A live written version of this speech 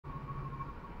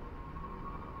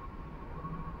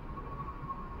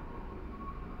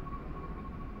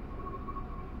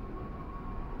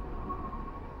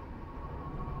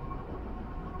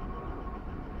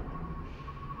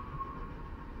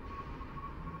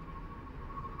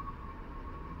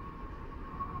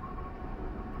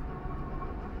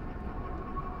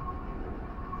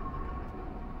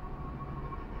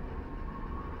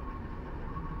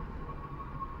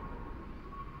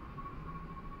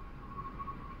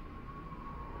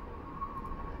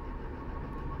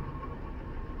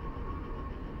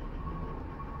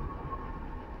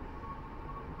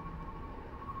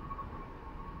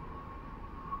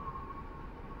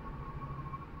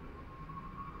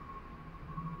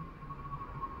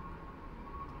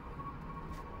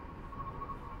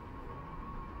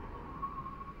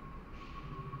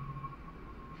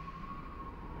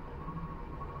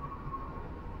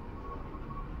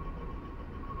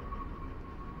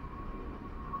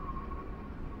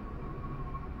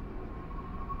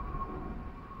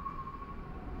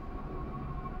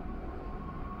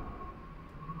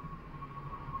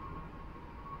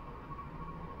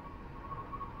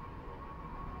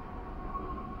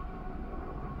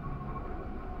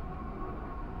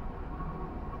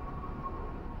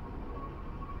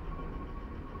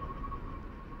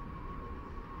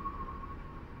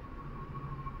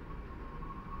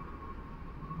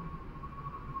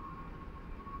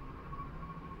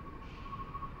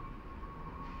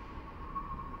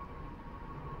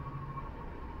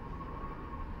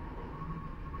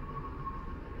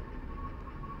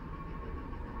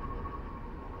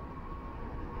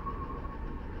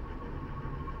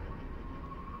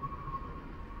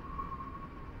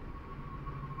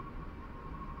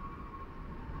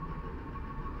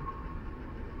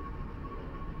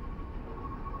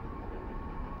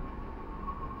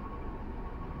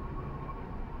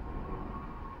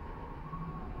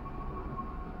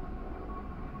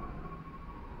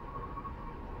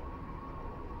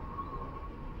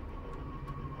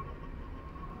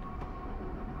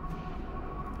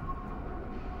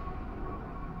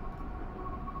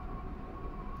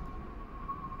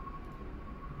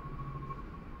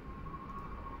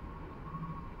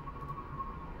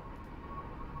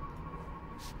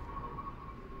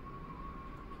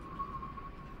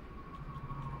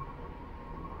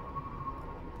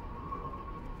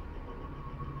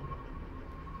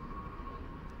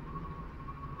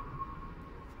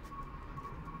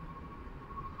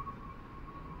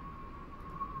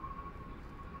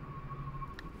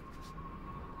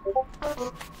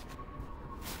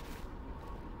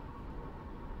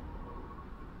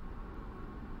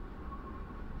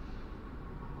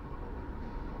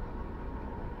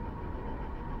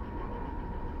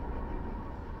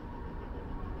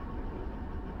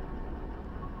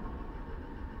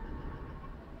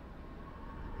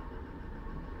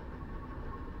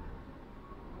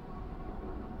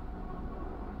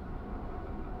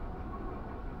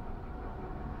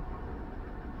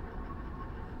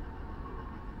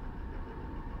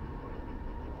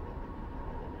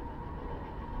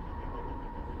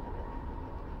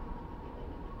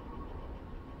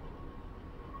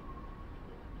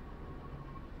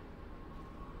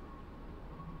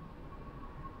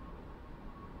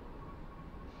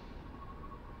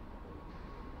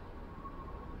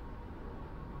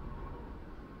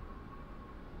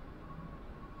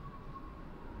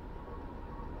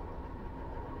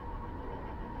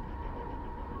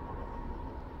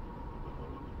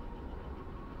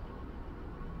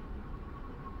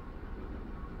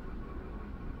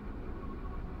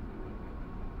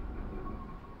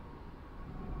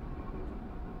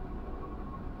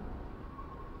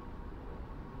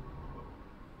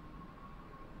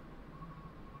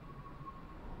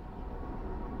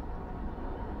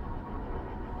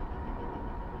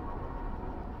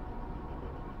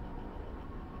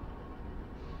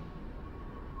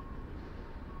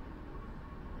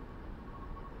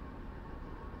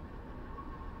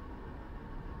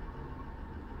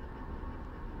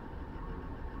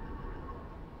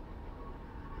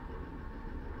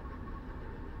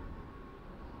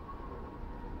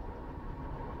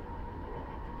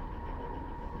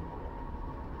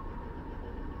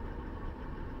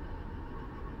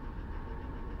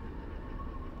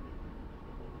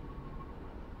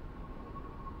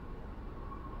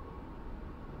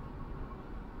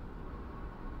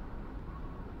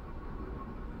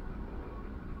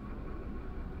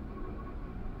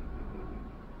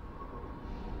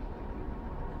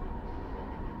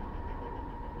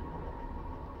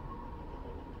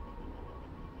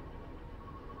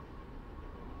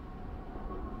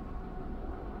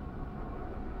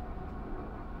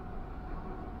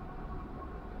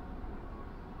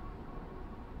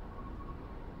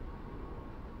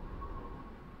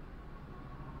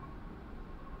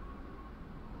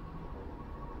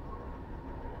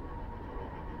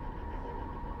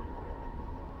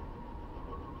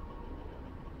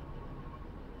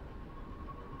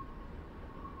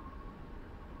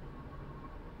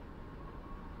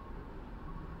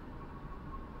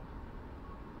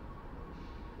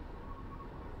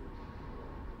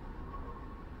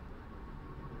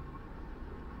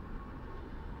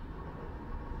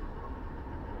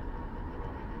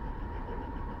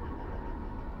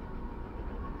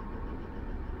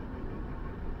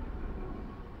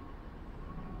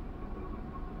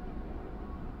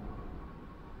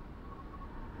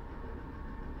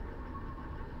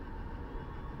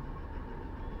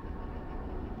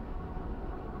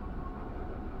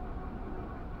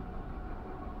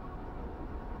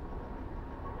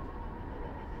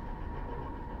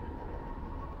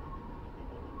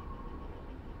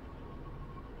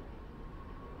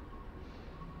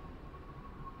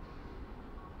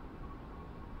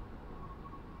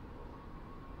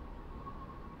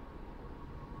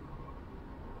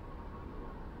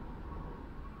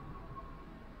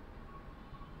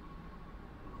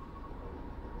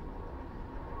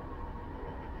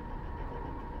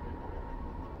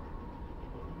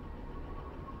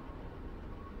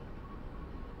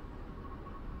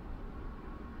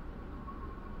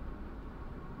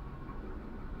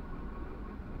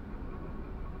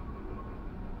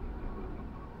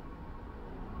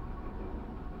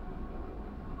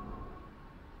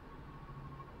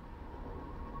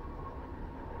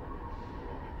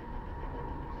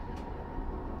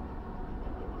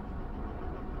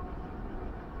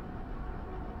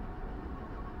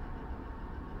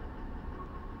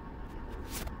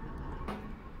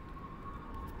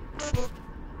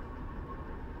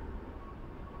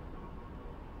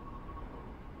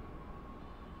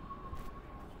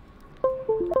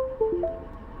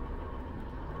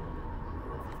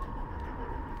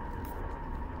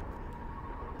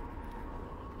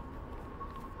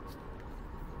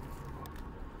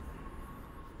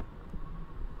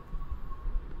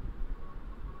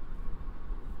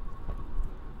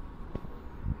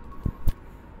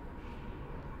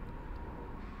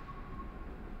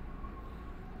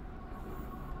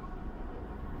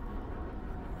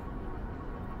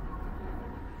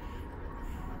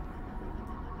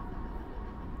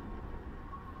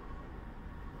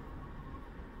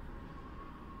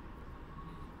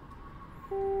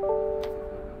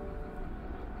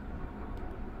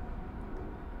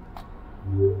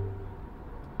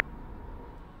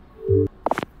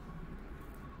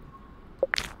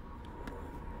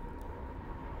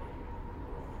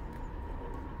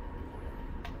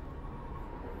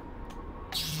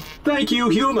Thank you,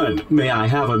 human. May I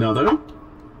have another?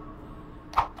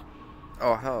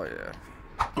 Oh, hell yeah.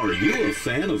 Are you a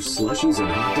fan of slushies and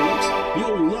hot dogs?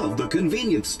 You'll love the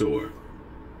convenience store.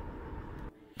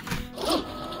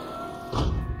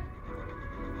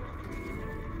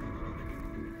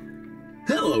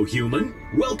 Hello, human.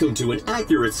 Welcome to an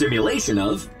accurate simulation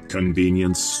of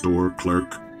Convenience store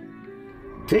clerk.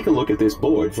 Take a look at this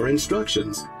board for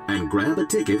instructions and grab a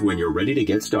ticket when you're ready to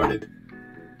get started.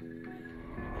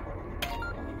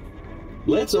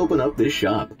 Let's open up this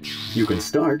shop. You can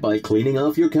start by cleaning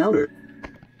off your counter.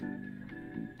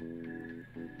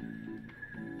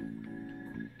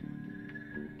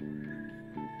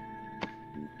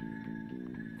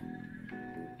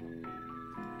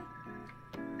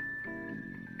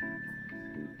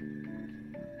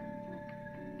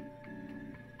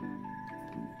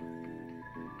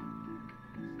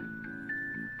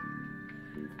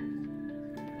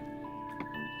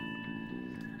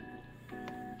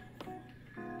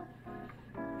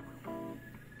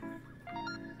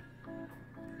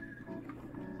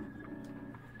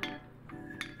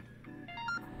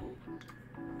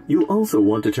 You also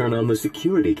want to turn on the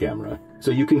security camera so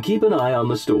you can keep an eye on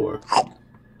the store.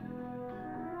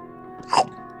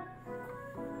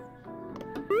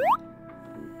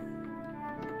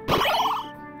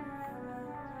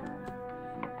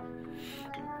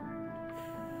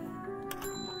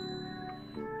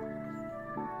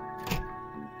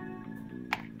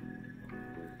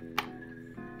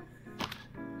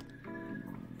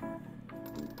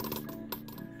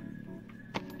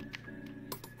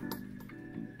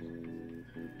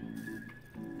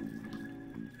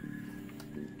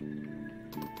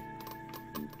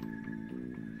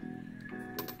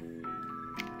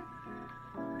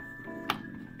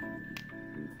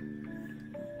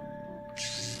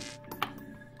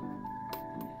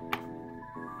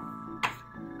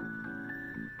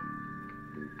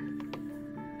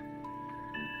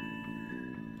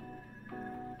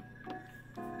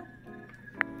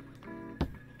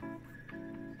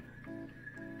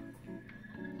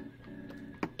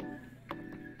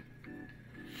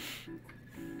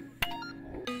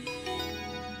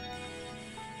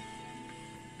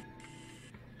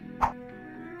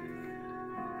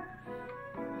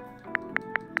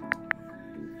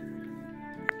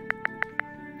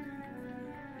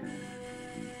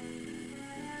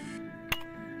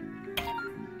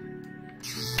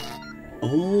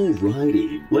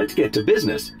 Alrighty, let's get to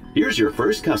business. Here's your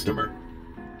first customer.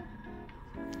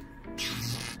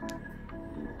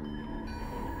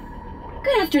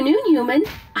 Good afternoon, human.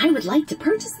 I would like to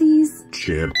purchase these.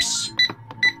 Chips.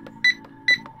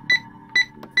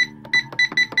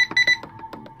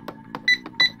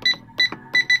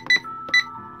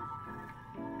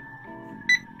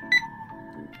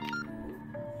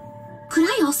 Could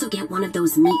I also get one of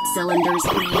those meat cylinders,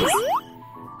 please?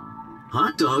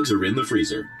 Hot dogs are in the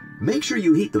freezer. Make sure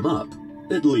you heat them up,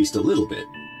 at least a little bit.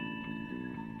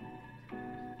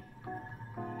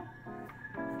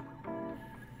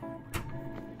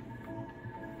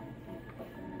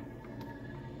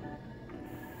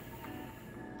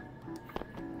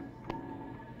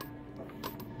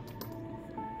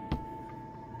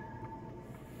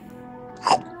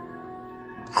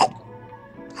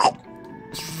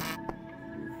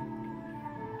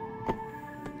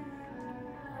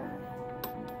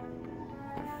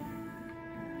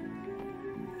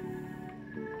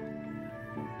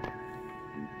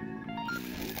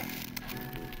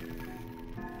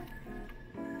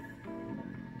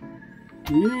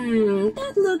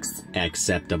 That looks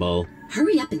Acceptable.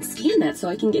 Hurry up and scan that so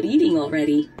I can get eating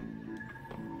already.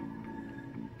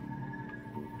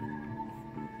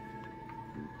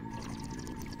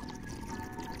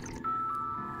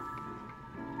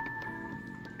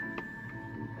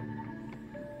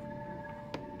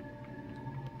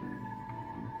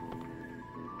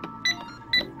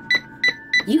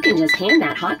 You can just hand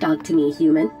that hot dog to me,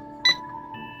 human.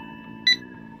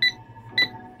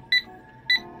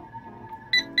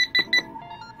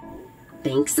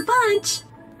 Thanks a bunch.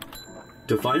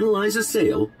 To finalize a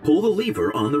sale, pull the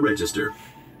lever on the register.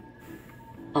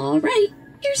 All right,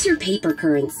 here's your paper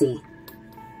currency.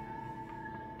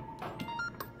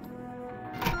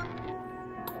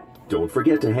 Don't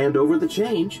forget to hand over the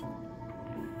change.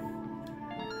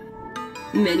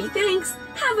 Many thanks.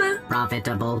 Have a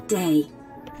profitable day.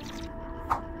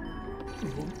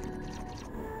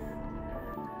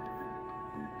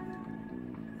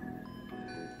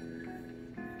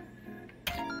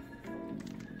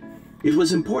 It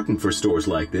was important for stores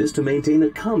like this to maintain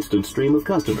a constant stream of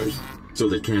customers, so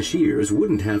that cashiers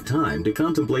wouldn't have time to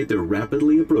contemplate their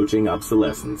rapidly approaching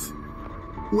obsolescence.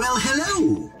 Well,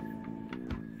 hello!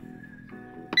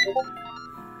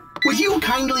 Would you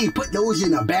kindly put those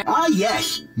in a bag? Ah,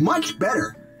 yes. Much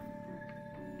better.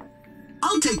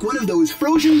 I'll take one of those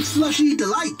frozen slushy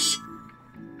delights.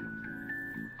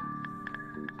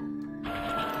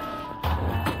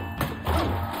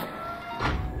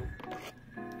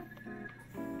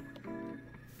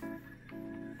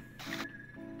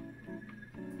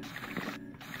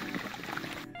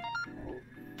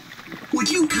 Would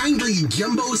you kindly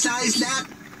jumbo-size that?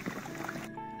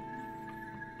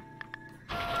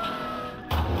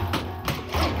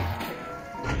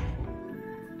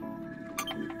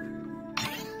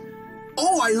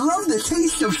 Oh, I love the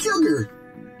taste of sugar.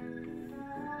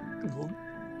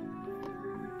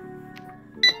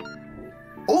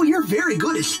 Oh, you're very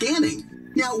good at scanning.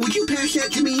 Now, would you pass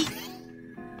that to me?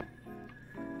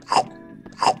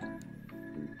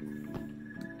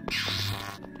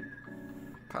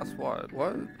 Pass what?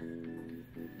 What?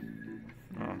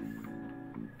 Oh.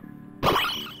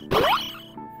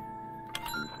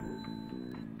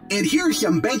 And here's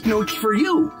some banknotes for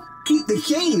you. Keep the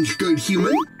change, good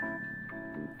human.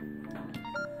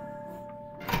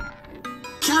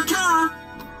 Ta-ta!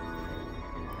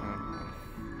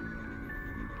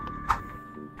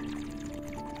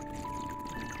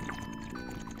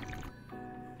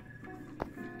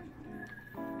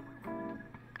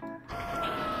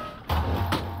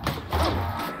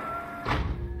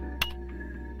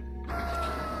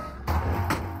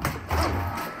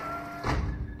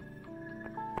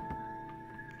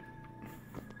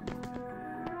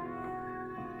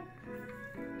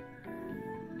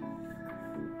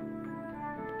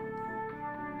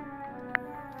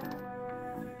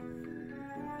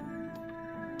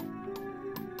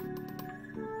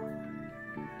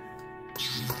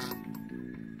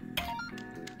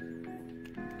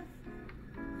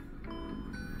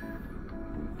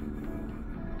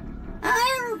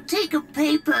 I'll take a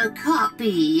paper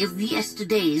copy of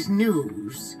yesterday's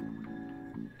news.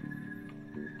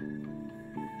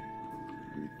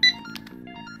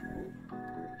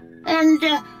 And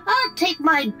I'll take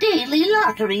my daily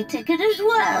lottery ticket as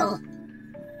well.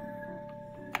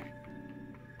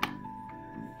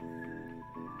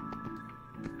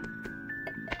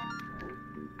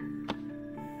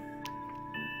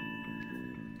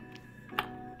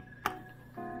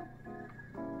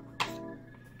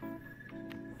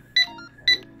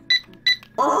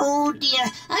 Oh dear,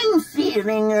 I'm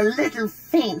feeling a little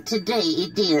faint today,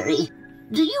 dearie.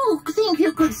 Do you think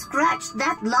you could scratch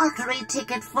that lottery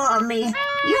ticket for me?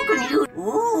 You can use...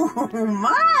 Oh,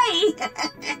 my!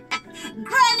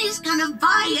 Granny's gonna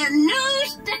buy a new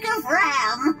stick of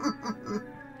RAM!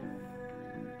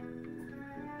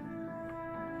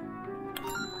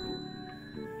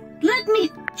 Let me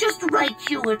just write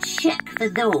you a check for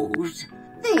those.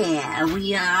 There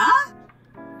we are.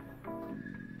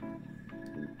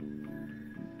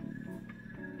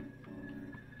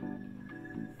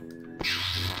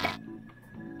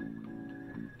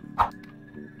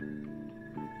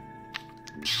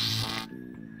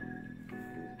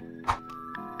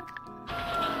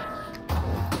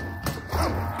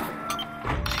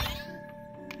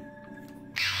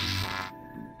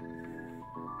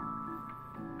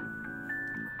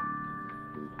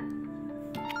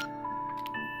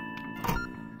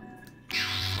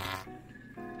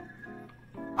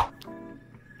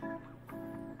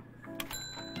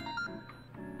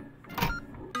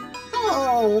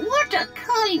 Oh, what a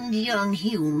kind young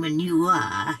human you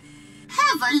are.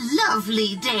 Have a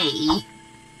lovely day.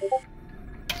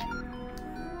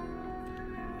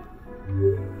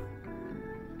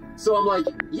 So I'm like,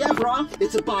 yeah, brah,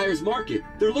 it's a buyer's market.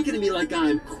 They're looking at me like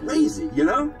I'm crazy, you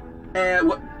know? And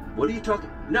what are you talking?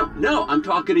 No, I'm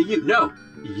talking to you. No,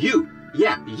 you.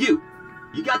 Yeah, you.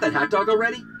 You got that hot dog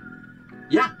already?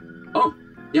 Yeah. Oh,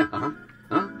 yeah,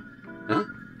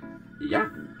 yeah.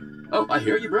 Oh, I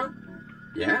hear you, bro.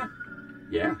 Yeah.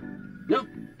 No,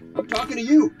 I'm talking to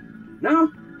you.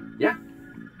 No. Yeah.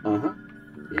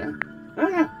 Yeah. Oh,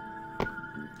 yeah.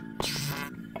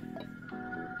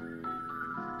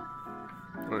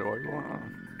 Wait, what do you want?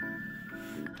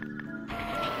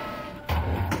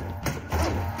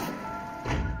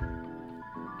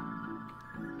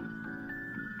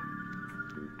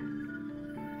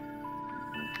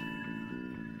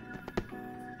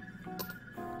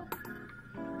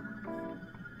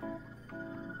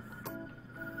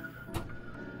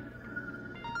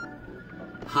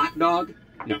 Hot dog?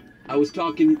 No. I was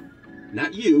talking,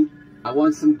 not you. I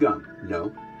want some gum.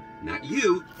 No, not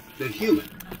you, the human.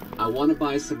 I want to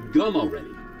buy some gum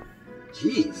already.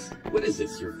 Jeez, what is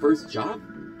this, your first job?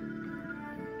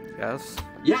 Yes.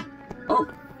 Yeah. Oh,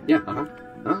 yeah,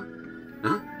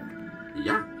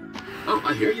 yeah. Oh,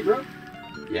 I hear you, bro.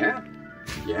 Yeah?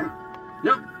 Yeah.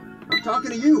 No, I'm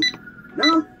talking to you.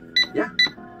 No? Yeah.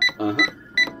 Uh-huh.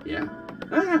 Yeah.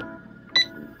 Ah.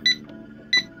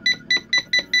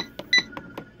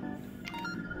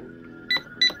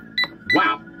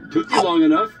 Wow. Took you long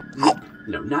enough.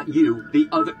 No, not you. The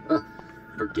other...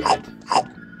 forget it.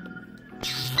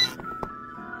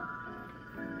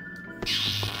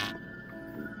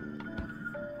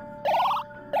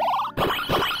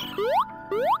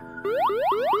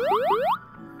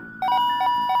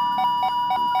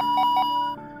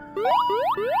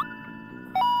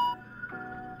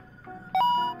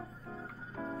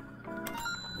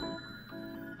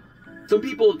 Some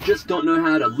people just don't know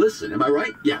how to listen. Am I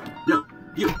right? Yeah. No.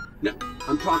 You. No.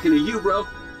 I'm talking to you, bro.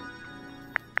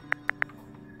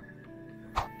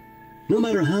 No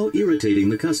matter how irritating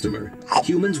the customer,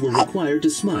 humans were required to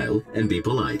smile and be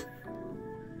polite.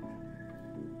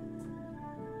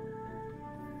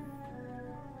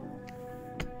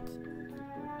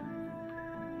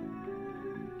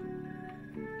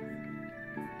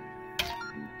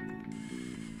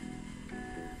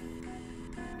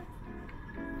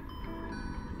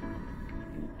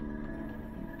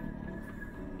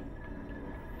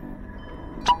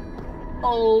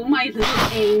 Oh, my little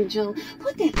angel.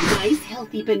 Put that nice,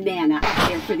 healthy banana up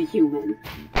there for the human.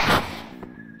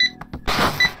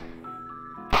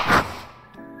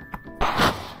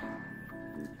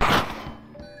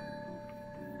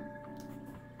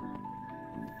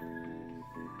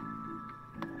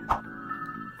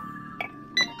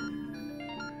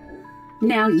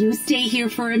 Now you stay here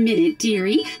for a minute,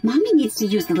 dearie. Mommy needs to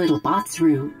use the little bot's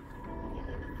room.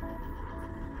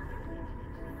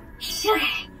 Sugar!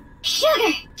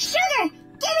 Sugar! Sugar!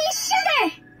 Give me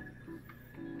sugar!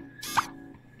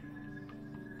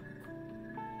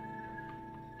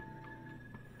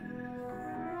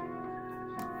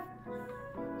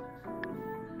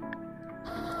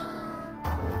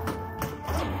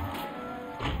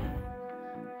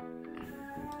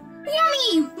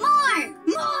 Yummy! More!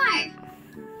 More!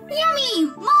 Yummy!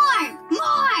 More!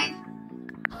 More!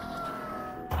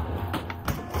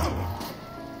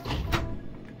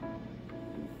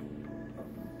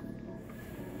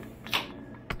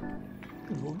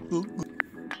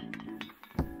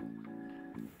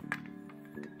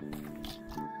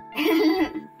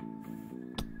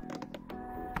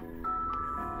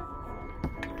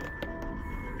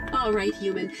 All right,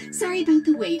 human. Sorry about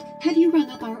the wait. Have you rung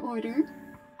up our order?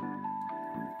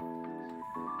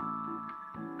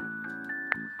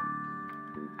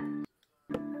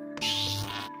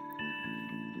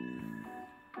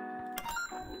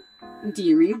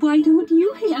 Dearie, why don't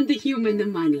you hand the human the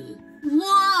money?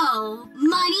 Whoa!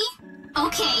 Money?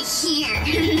 Okay,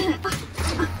 here.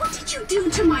 What did you do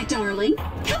to my darling?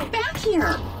 Come back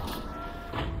here.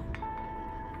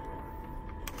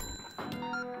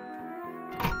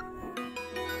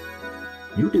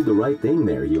 You did the right thing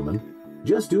there, human.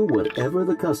 Just do whatever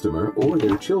the customer or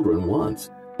their children wants,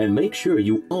 and make sure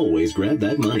you always grab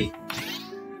that money.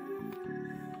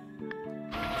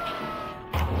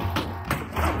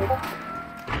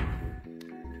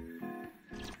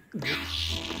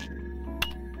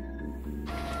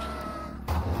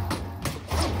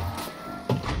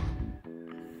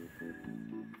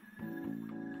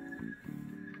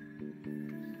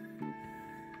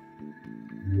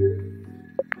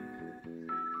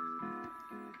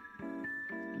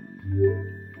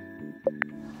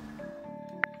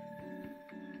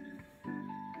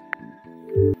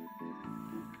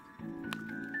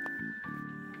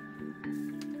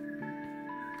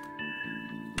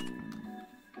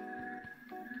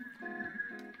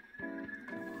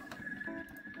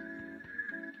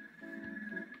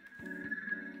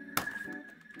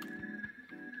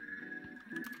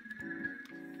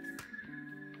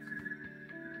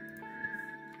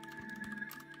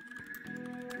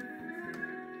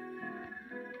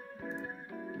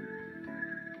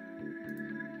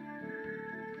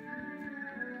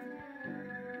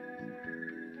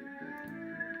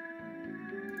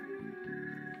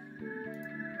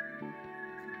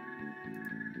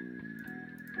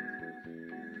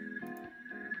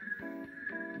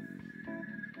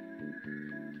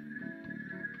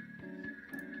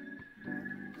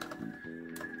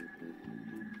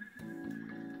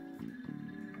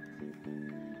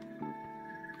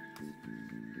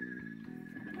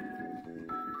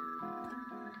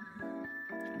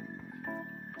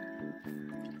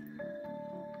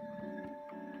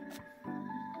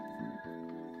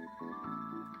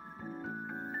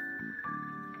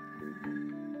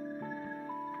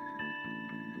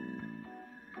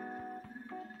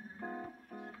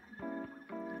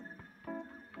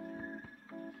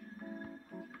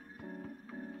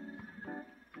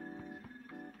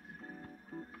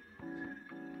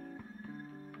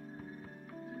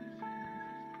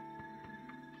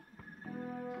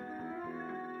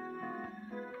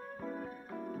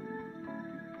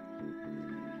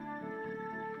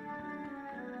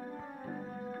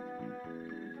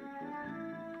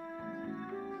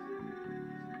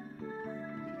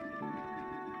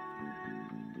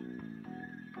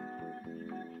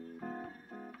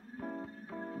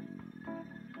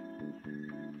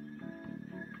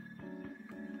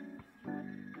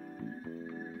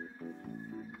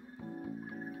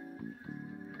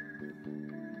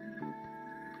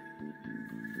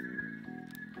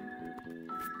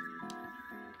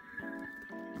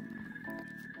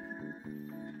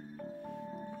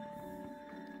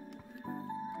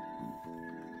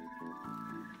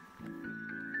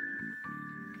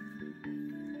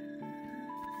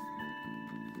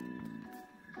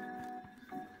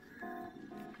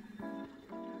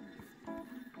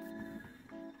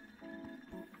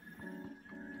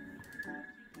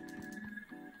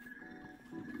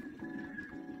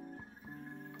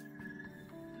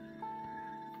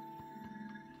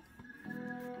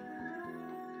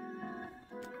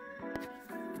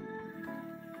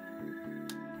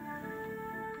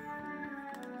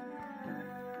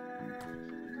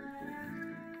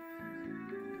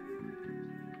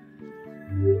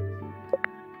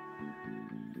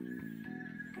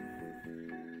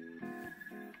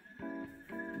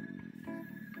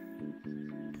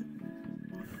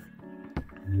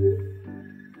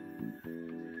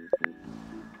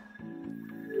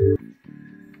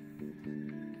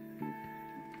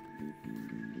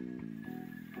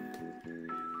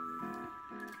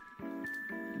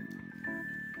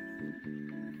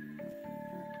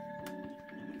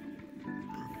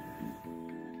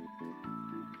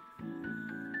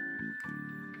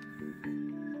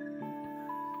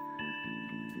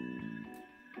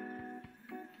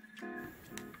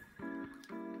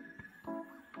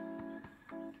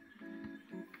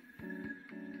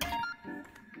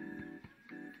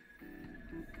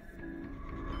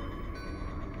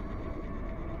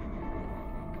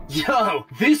 Yo,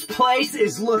 this place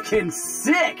is looking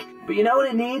sick! But you know what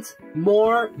it needs?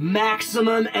 More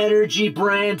maximum energy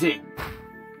branding.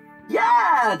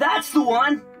 Yeah, that's the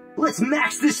one! Let's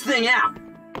max this thing out!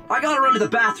 I gotta run to the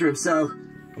bathroom, so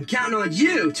I'm counting on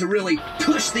you to really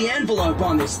push the envelope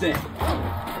on this thing.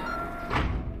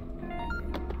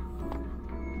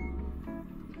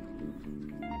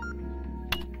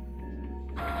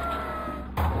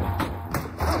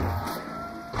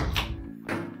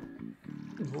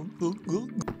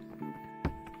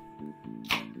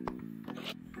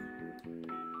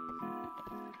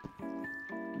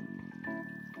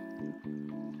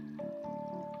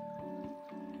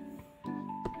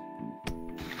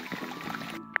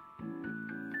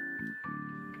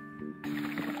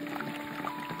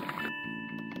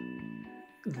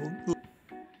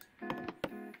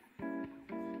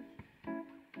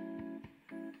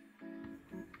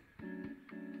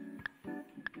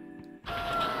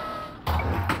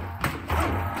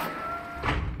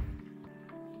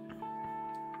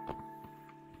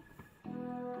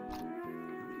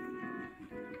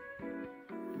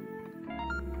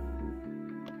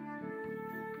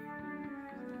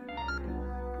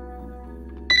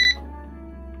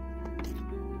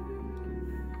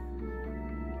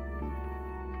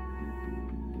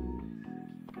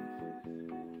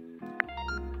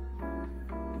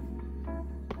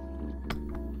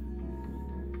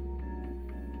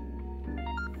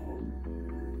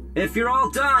 If you're all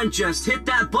done, just hit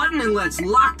that button and let's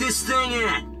lock this thing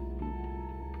in.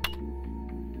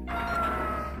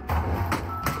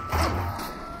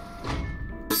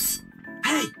 Psst.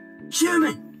 Hey,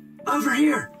 human! Over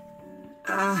here!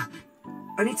 I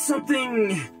need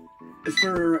something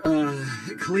for,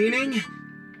 cleaning.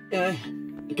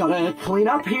 Gotta clean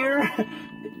up here.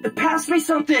 Pass me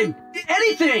something!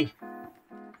 Anything!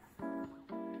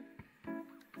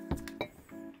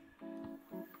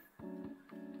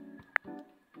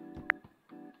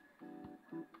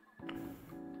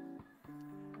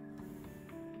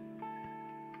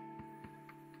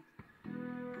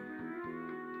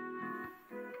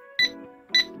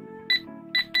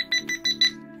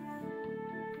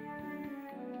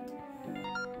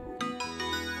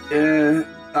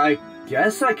 I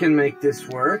guess I can make this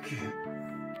work.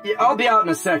 Yeah, I'll be out in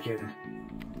a second.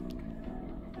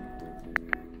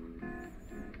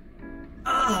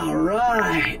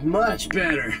 Alright, much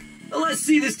better. Let's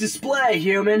see this display,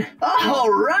 human.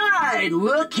 Alright,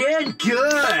 looking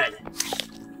good.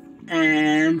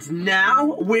 And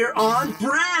now we're on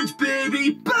brand,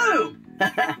 baby! Boom!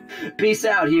 Peace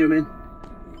out, human.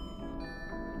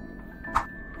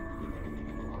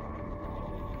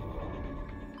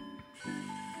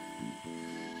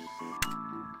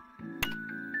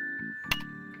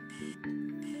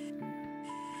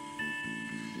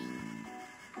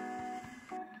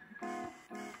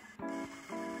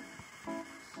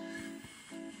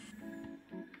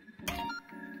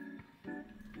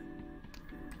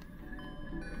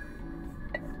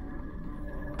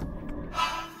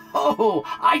 Oh,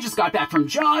 I just got back from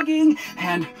jogging,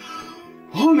 and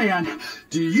oh man,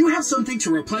 Do you have something to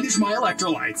replenish my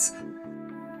electrolytes?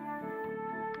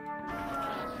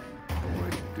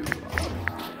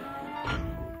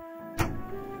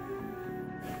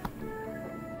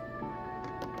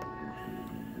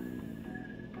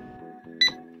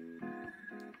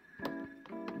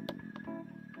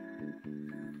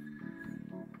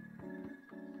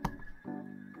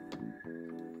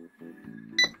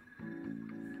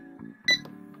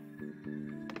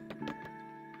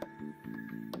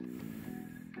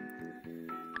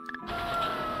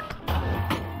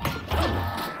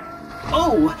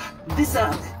 oh,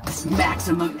 this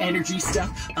maximum energy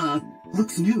stuff,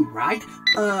 looks new, right?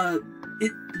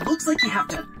 It looks like you have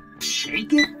to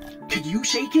shake it. Could you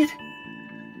shake it?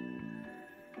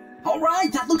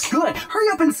 Alright, that looks good. Hurry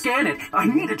up and scan it. I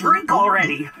need a drink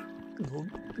already.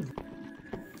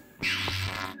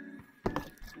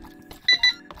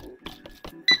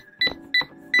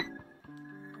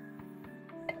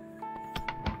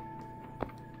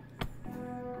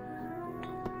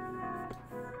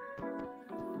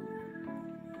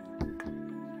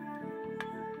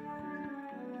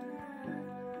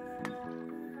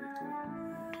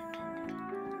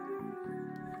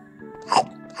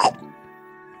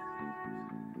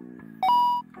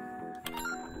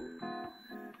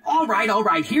 All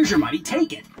right. Here's your money.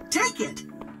 Take it. Take it.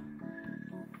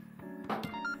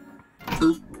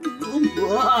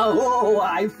 Whoa,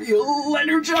 I feel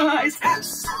energized.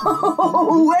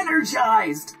 So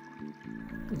energized.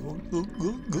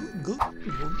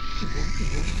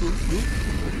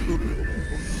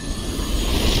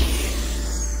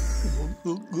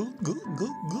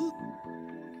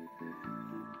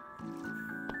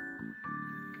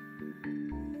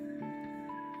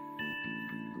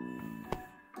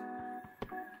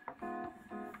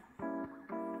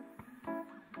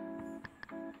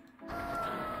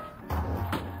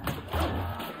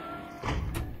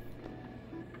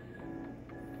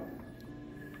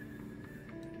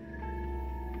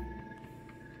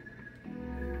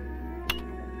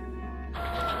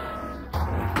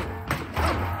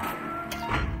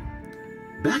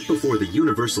 Back before the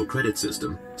universal credit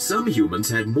system, some humans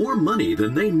had more money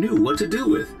than they knew what to do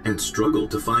with and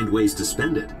struggled to find ways to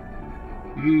spend it.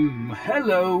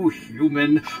 Hello,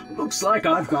 human. Looks like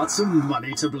I've got some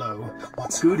money to blow.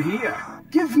 What's good here?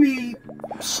 Give me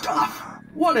stuff.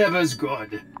 Whatever's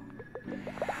good.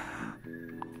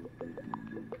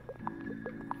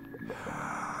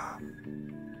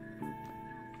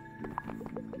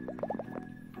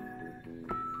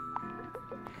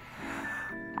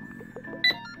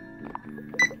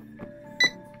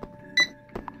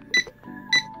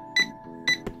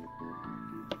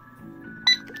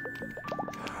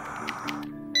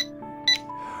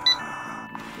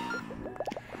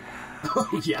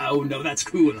 Oh, yeah, oh no, that's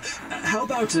cool. How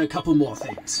about a couple more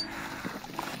things?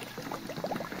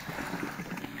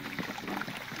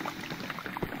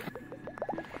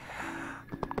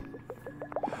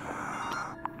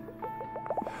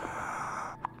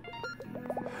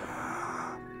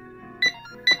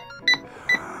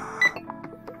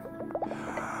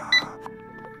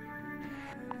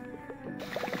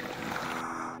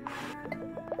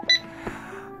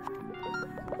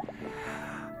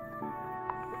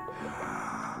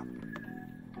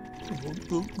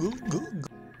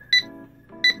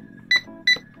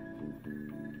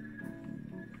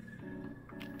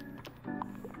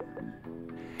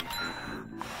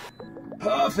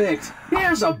 Perfect!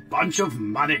 Here's a bunch of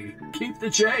money. Keep the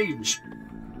change.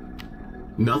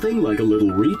 Nothing like a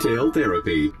little retail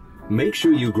therapy. Make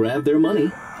sure you grab their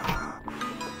money.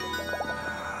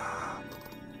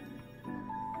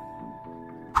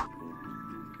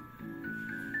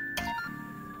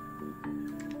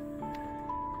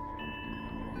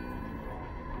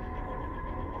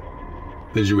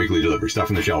 This is your weekly delivery, stuff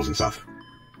from the shelves and stuff.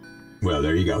 Well,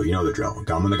 there you go. You know the drill.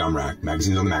 Gum on the gum rack,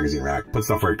 magazines on the magazine rack. Put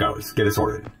stuff where it goes. Get it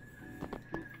sorted.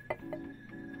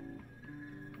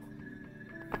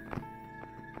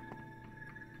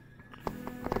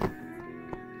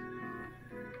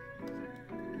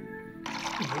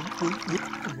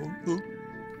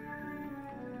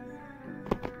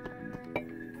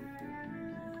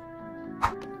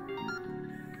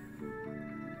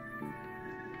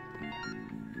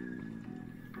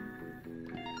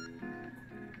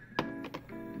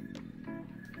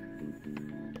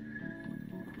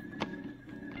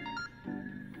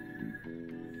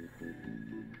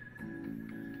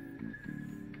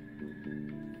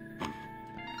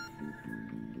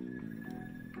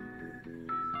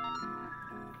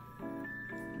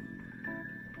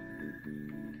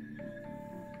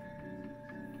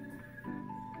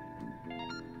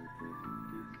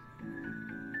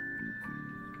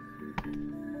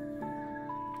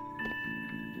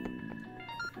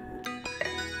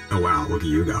 Oh wow, look at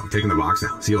you go. Taking the box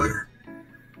now. See you later.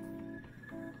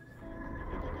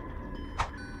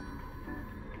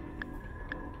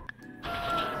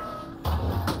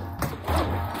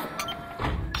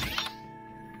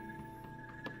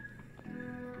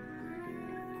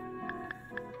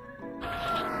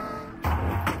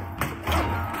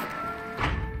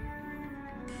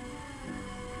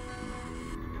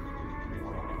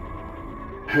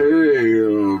 Hey,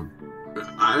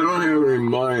 I don't have any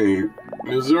money.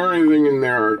 Is there anything in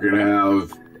there I could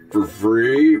have for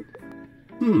free?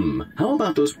 How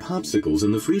about those popsicles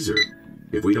in the freezer?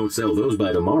 If we don't sell those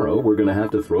by tomorrow, we're gonna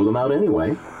have to throw them out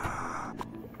anyway.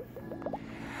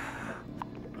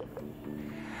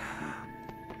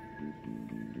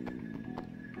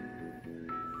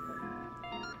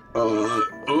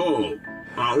 Oh,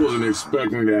 I wasn't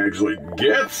expecting to actually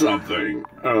get something.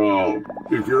 Oh,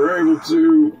 if you're able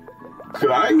to,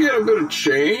 could I get a bit of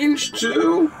change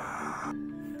too?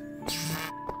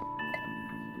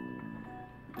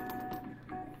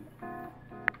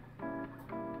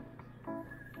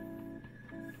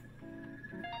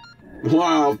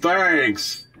 Wow,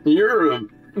 thanks. You're a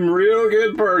real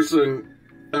good person.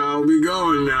 I'll be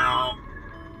going now.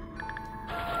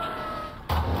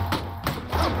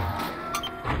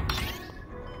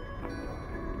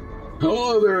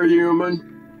 Hello there,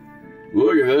 human.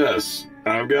 Look at this.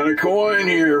 I've got a coin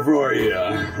here for you.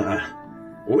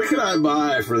 What can I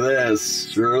buy for this?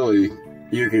 Surely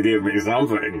you could give me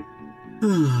something.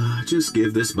 Just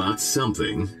give this bot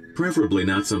something, preferably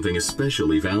not something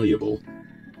especially valuable.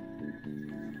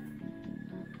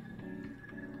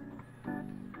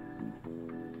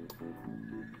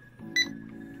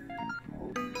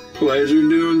 Pleasure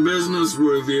doing business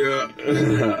with you.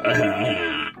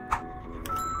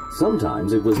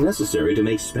 Sometimes it was necessary to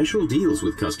make special deals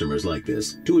with customers like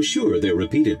this to assure their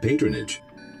repeated patronage.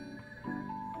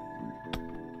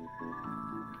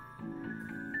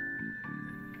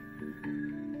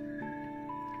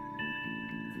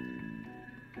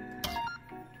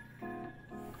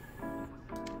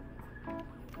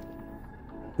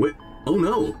 Wait, oh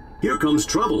no, here comes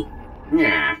trouble.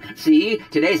 Yeah, see?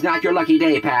 Today's not your lucky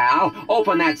day, pal.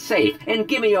 Open that safe and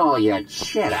give me all your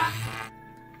cheddar.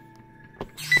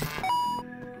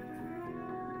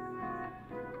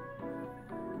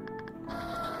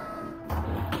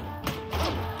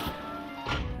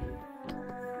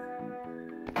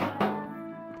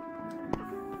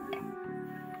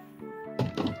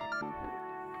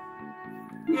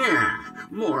 Yeah,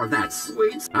 more of that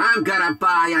sweets. I'm gonna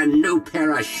buy a new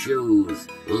pair of shoes.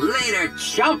 Later,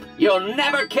 chump! You'll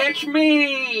never catch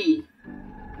me!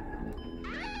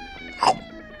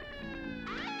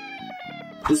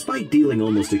 Despite dealing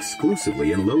almost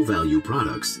exclusively in low-value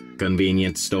products,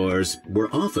 convenience stores were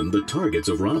often the targets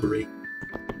of robbery.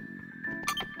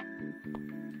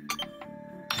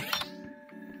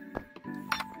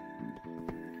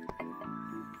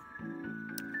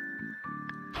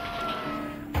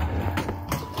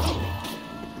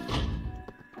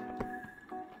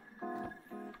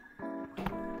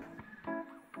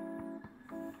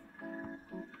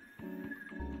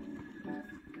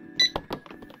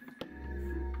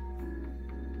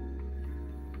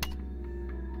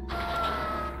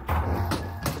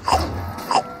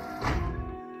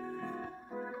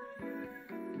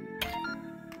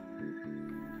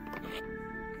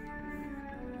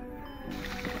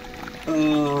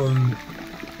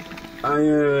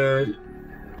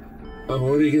 I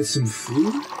want to get some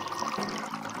food?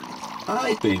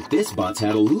 I think this bot's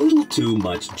had a little too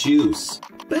much juice.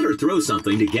 Better throw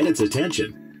something to get its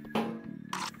attention.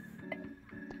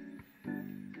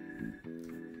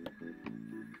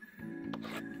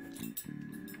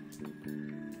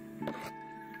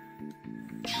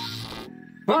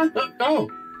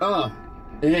 Huh?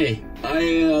 Hey,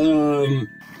 I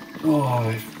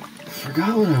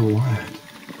forgot what I wanted.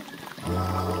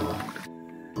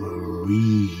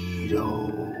 Burrito.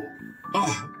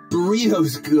 Oh,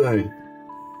 burrito's good.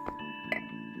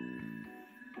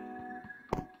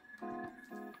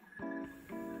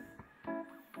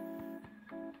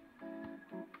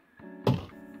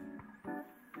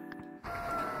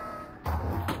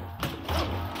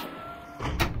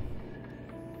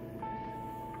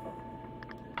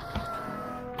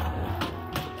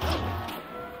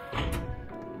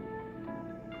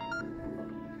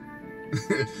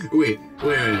 Wait.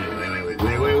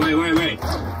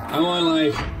 I want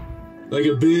like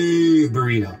a big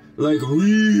burrito. Like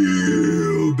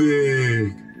real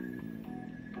big.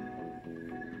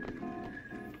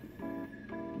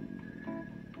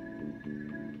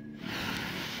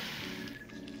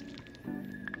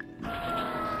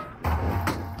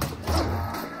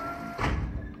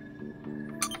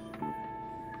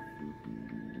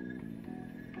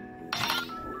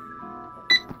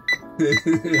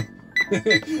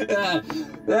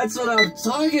 That's what I'm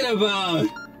talking about.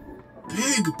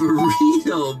 Big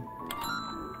burrito.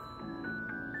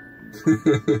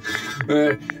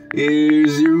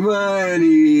 Here's your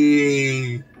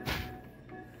money.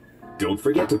 Don't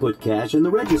forget to put cash in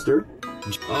the register.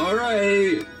 All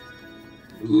right.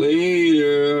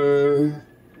 Later.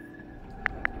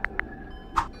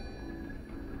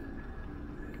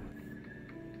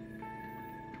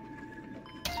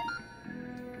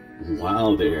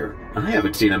 Wow there. I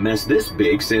haven't seen a mess this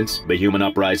big since the human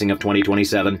uprising of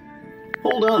 2027.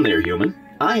 Hold on there, human.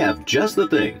 I have just the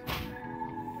thing.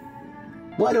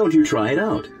 Why don't you try it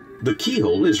out? The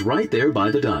keyhole is right there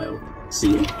by the dial.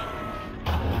 See?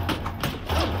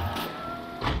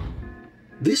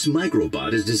 This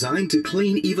microbot is designed to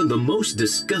clean even the most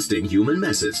disgusting human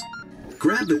messes.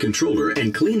 Grab the controller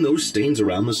and clean those stains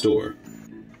around the store.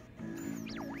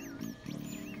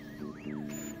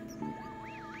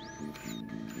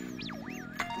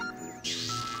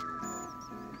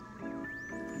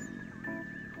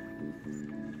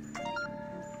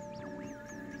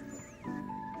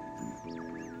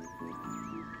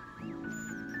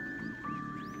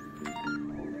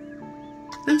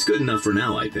 That's good enough for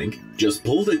now, I think. Just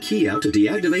pull the key out to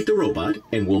deactivate the robot,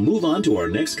 and we'll move on to our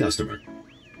next customer.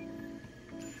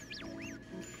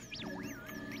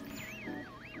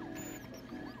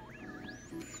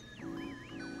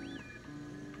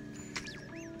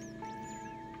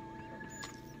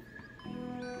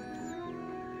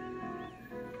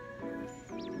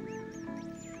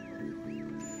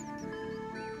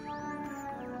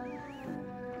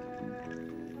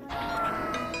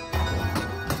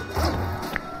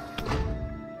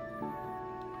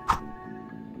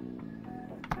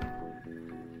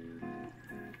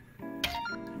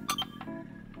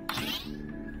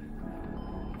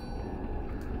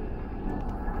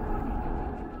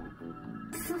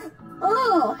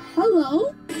 Oh,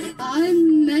 hello.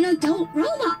 I'm an adult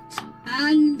robot,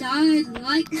 and I'd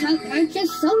like to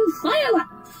purchase some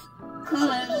fireworks,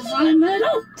 'cause I'm an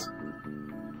adult.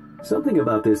 Something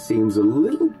about this seems a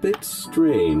little bit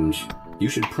strange. You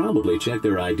should probably check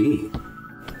their ID.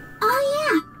 Oh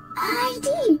yeah,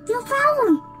 ID, no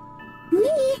problem.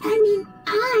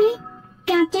 I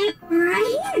got that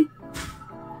right here.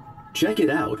 Check it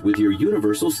out with your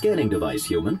universal scanning device,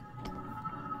 human.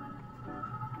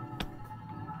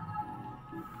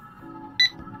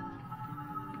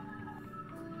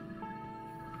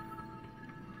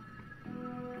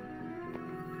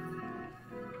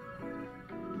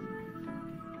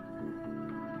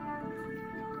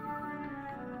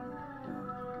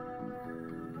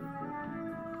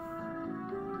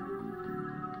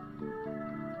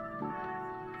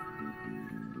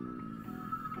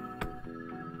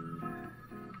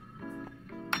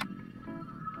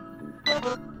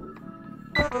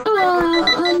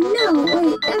 No,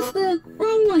 wait, that's the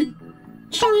wrong one.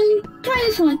 Try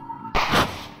this one.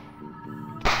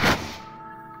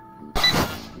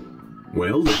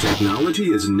 Well, the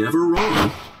technology is never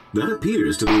wrong. That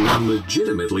appears to be one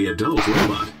legitimately adult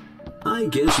robot. I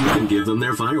guess you can give them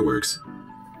their fireworks.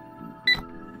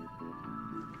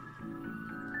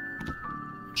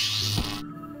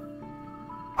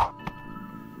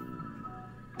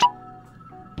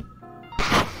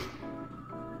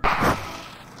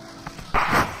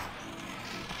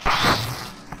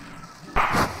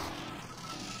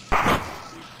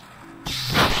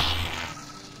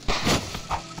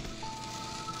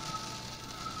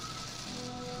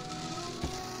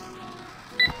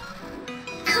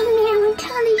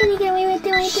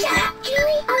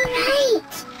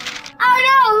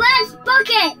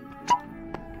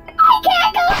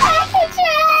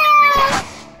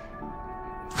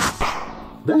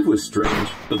 That was strange,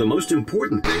 but the most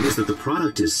important thing is that the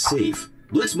product is safe.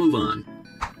 Let's move on.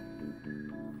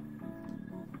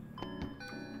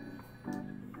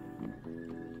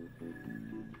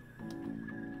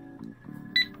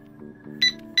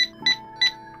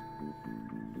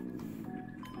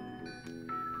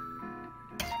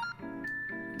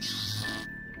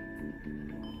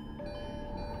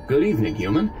 Good evening,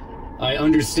 human. I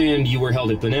understand you were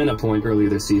held at Banana Point earlier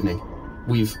this evening.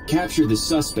 We've captured the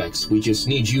suspects. We just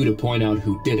need you to point out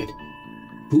who did it.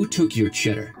 Who took your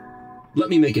cheddar? Let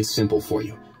me make it simple for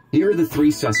you. Here are the 3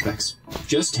 suspects.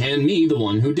 Just hand me the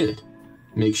one who did it.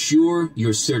 Make sure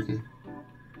you're certain.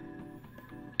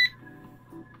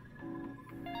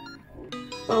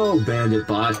 Oh, Bandit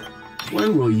Bot,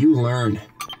 when will you learn?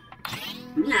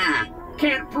 Nah,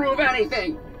 can't prove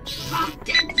anything. I'll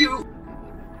get you.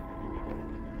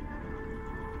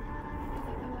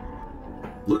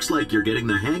 Looks like you're getting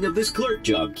the hang of this clerk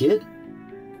job, kid.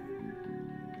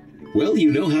 Well,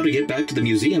 you know how to get back to the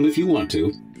museum if you want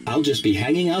to. I'll just be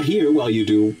hanging out here while you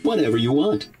do whatever you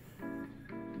want.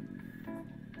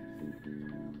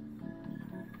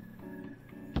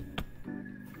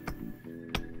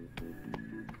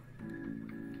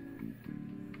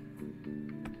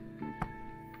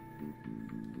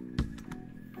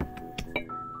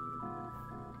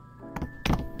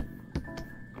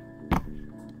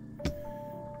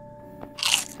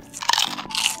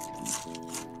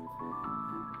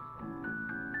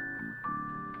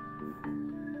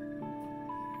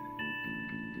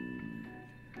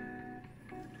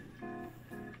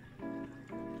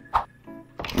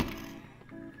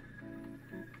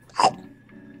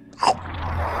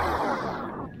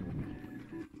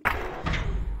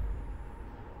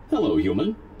 Hello,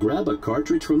 human. Grab a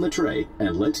cartridge from the tray,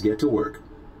 and let's get to work.